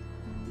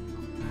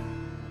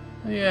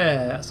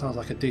 Yeah, that sounds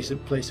like a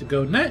decent place to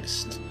go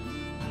next.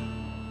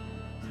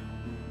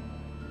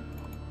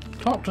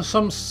 Talk to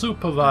some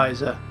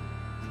supervisor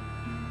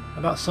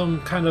about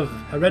some kind of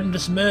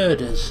horrendous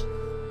murders.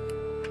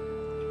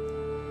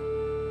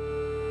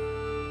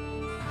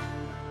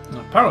 And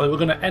apparently we're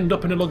going to end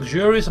up in a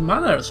luxurious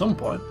manor at some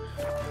point.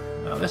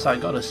 Now this I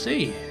gotta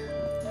see.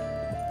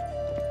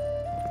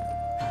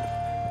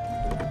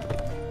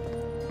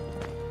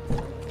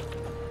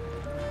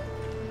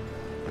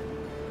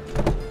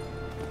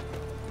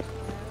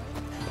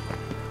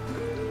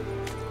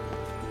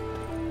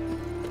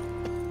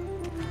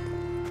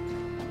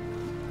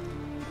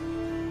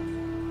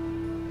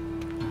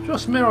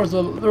 Just mirrors,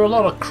 there are a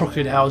lot of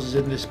crooked houses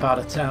in this part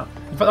of town.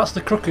 In fact, that's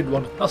the crooked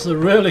one. That's the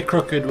really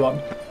crooked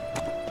one.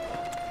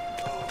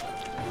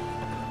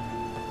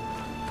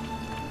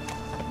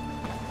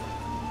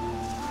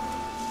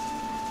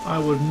 I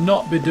would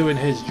not be doing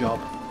his job.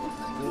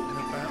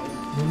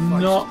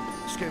 Not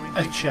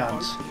a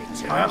chance.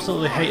 I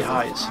absolutely hate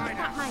heights.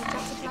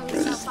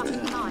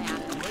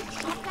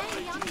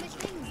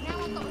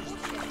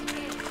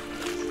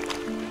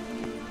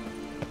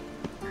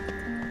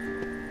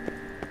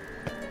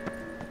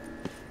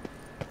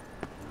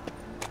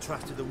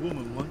 Trusted a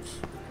woman once,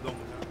 long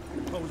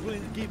ago. I was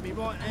willing to give me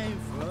right hand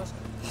first.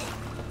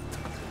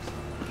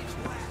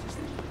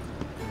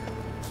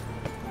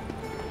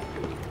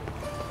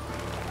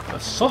 The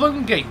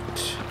Southern Gate.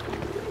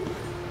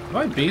 Have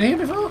I been here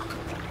before?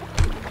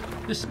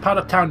 This part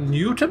of town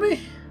new to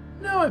me?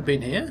 No, I've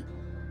been here.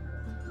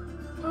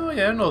 Oh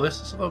yeah, I know this.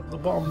 It's the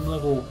bottom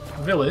little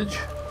village.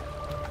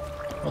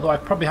 Although I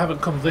probably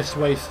haven't come this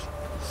way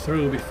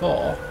through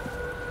before.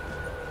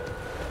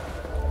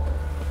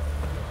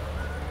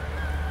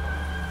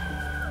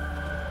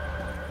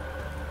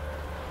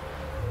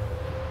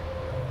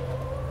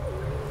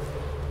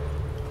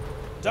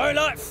 Don't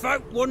like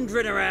folk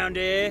wandering around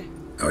here.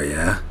 Oh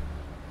yeah?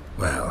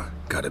 Well,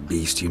 got a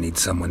beast you need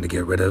someone to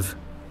get rid of?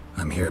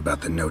 I'm here about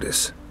the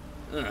notice.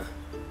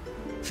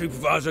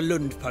 Supervisor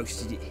Lund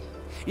posted it.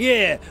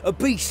 Yeah, a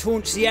beast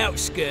haunts the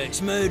outskirts,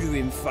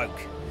 murdering folk.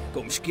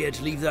 Got them scared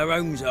to leave their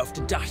homes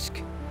after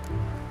dusk.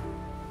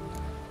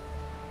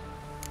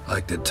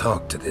 Like to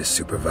talk to this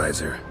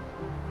supervisor.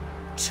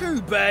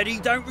 Too bad he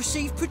don't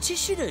receive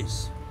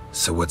petitioners.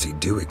 So what's he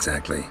do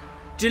exactly?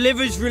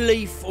 Delivers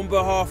relief on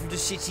behalf of the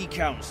city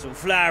council,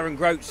 flour and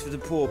groats for the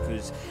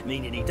paupers,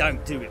 meaning he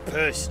don't do it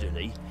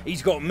personally.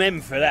 He's got men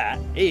for that.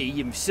 He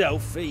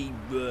himself,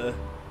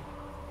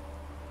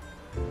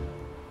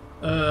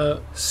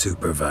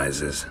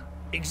 Supervises.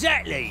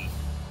 Exactly.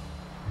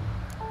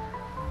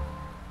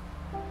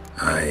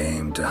 I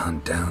aim to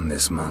hunt down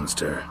this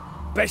monster.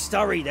 Best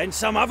hurry then,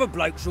 some other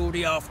bloke's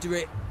already after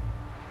it.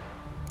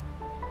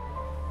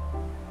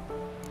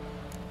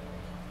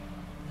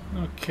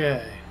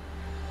 Okay.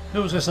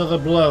 Who's this other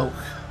bloke?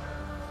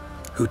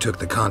 Who took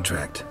the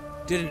contract?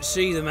 Didn't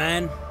see the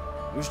man.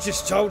 Was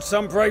just told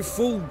some brave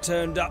fool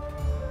turned up.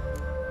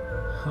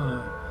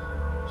 Huh.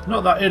 It's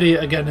not that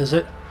idiot again, is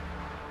it?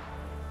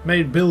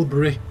 Made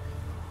Bilberry.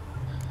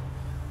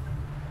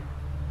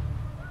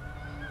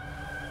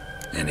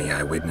 Any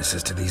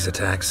eyewitnesses to these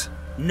attacks?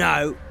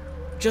 No,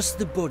 just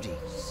the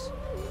bodies.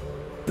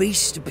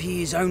 Beast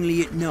appears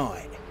only at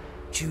night.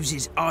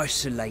 Chooses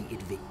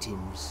isolated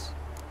victims.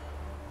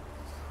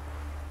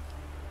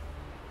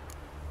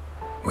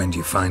 When do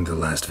you find the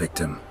last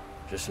victim?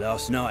 Just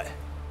last night.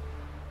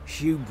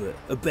 Hubert,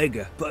 a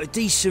beggar, but a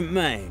decent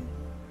man.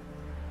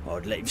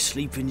 I'd let him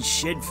sleep in his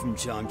shed from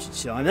time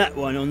to time, that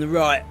one on the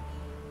right.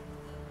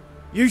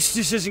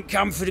 Eustace hasn't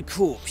come for the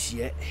corpse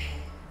yet.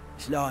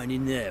 It's lying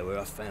in there where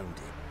I found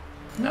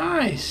it.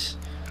 Nice!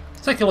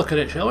 Let's take a look at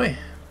it, shall we?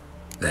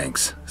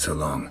 Thanks, so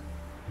long.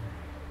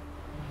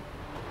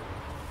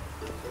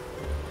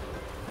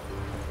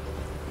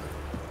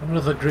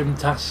 Another grim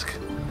task.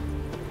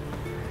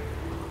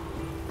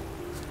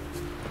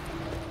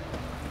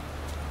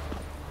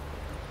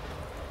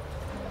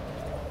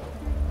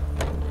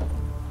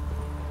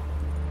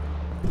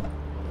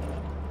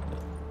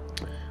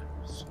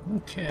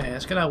 Okay,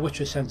 let's get our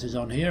Witcher senses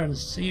on here and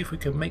see if we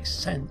can make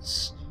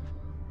sense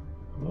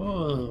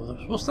Whoa,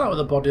 we'll start with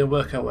the body and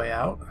work our way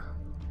out.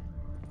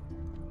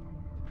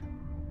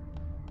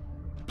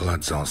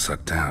 Blood's all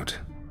sucked out.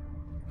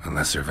 A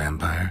lesser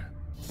vampire?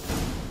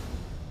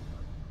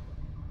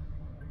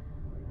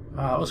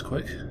 Ah, that was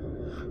quick.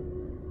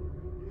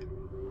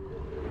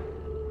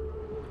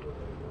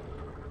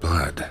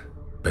 Blood,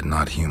 but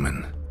not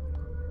human.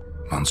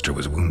 Monster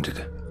was wounded.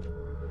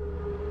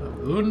 A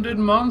wounded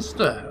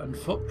monster and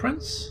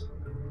footprints?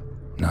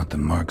 Not the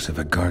marks of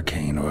a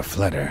Garcane or a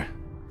Fletter.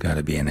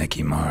 Gotta be an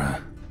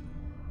Ekimara.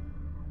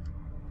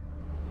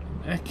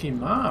 An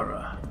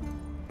Ekimara?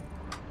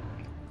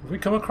 Have we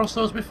come across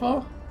those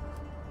before?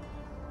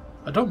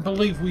 I don't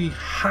believe we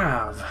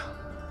have.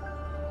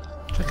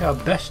 Check our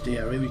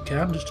bestiary, we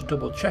can, just to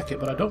double check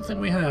it, but I don't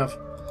think we have.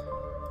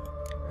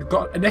 We've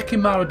got an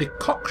Ekimara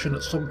decoction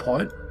at some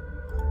point,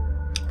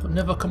 but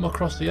never come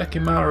across the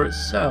Ekimara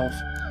itself.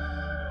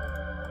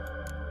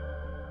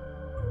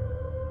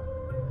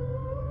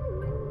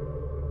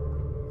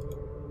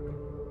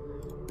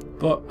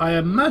 But I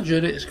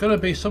imagine it's going to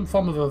be some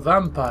form of a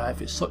vampire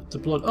if it sucked the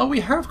blood. Oh, we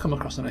have come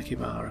across an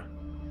Ekimara.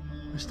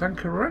 I stand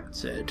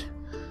corrected.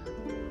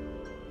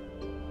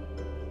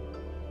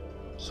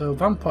 So,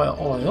 vampire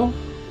oil.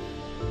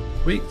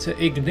 Weak to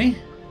Igni.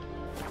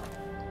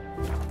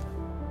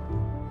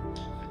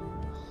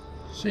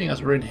 Seeing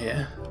as we're in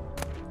here,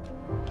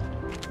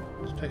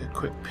 let's take a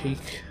quick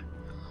peek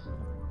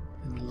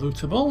in the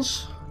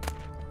lootables.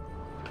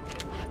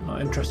 Not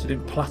interested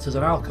in platters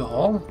and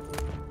alcohol.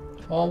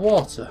 Or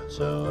water,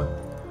 so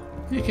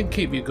you can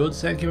keep your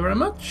goods, thank you very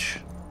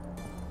much.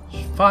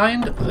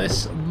 Find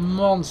this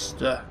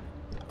monster.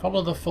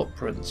 Follow the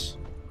footprints.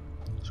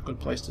 It's a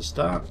good place to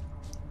start.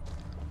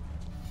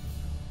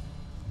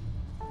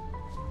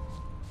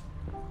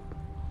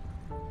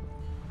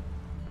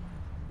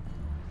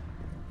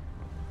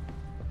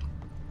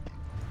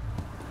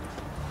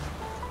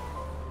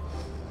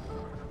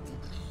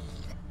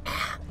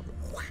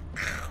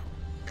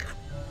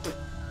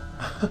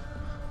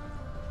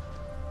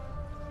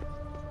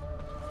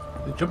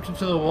 They jumped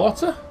into the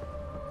water?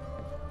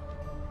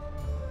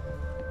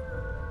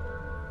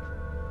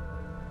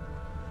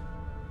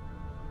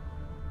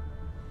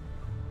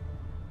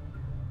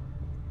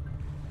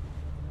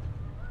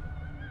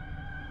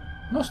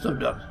 Must have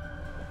done.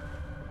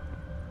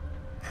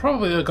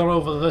 Probably they've gone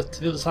over to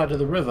the other side of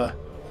the river.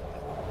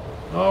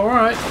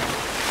 Alright.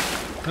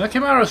 Can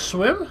Ekimara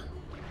swim?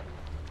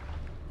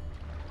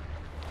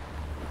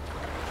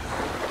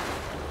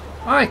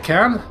 I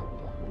can.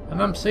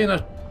 And I'm seeing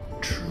a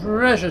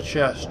treasure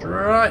chest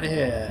right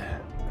here.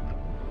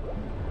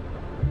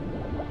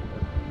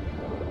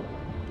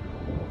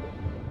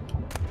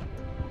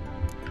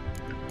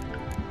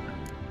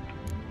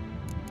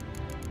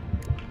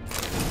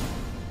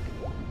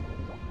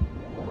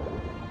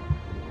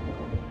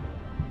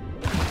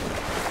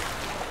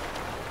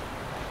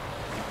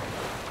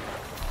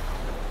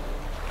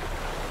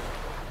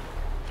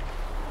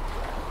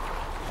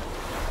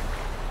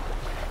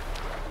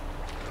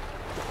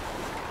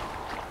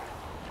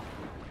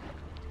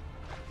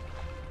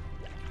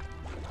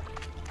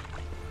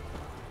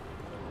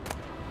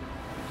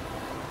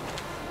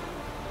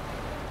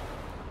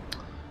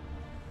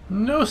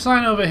 No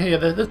sign over here.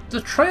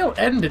 The trail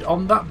ended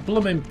on that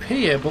blooming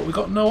pier, but we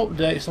got no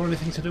updates or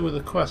anything to do with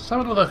the quest. Let's have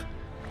another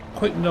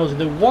quick nosy.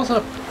 There was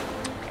a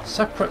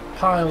separate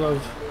pile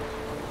of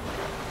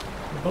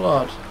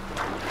blood.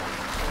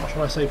 Or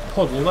should I say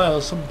puddle?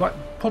 There's some black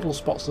puddle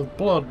spots of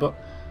blood, but...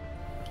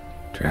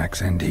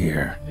 Tracks end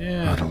here.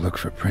 Yeah. Ought to look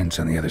for prints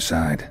on the other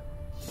side.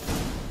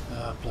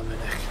 Ah, blooming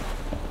heck.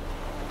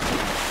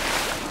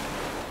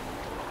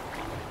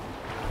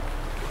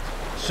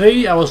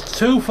 See, I was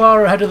too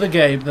far ahead of the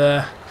game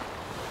there.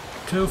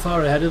 Too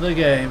far ahead of the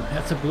game. I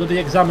had to bloody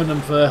examine them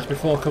first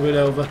before coming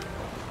over.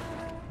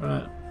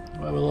 Right,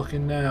 where we're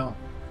looking now.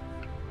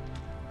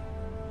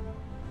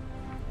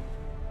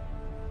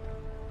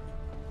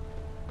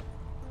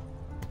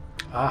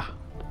 Ah,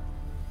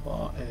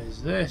 what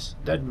is this?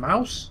 Dead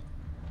mouse?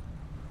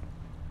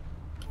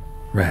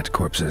 Rat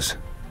corpses.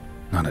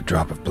 Not a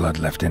drop of blood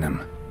left in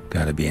them.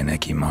 Gotta be an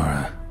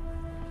Ekimara.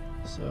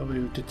 So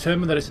we've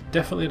determined that it's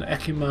definitely an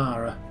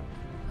Ekimara,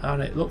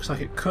 and it looks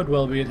like it could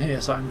well be in here,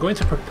 so I'm going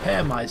to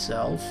prepare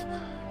myself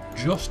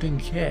just in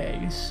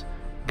case.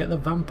 Get the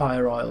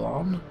vampire oil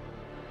on.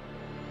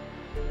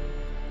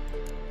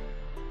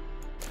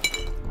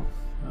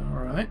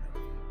 Alright.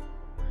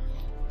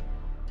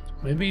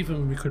 Maybe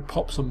even we could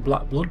pop some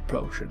black blood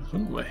potions,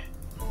 couldn't we?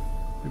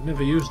 We've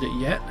never used it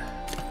yet.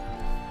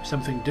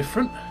 Something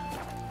different.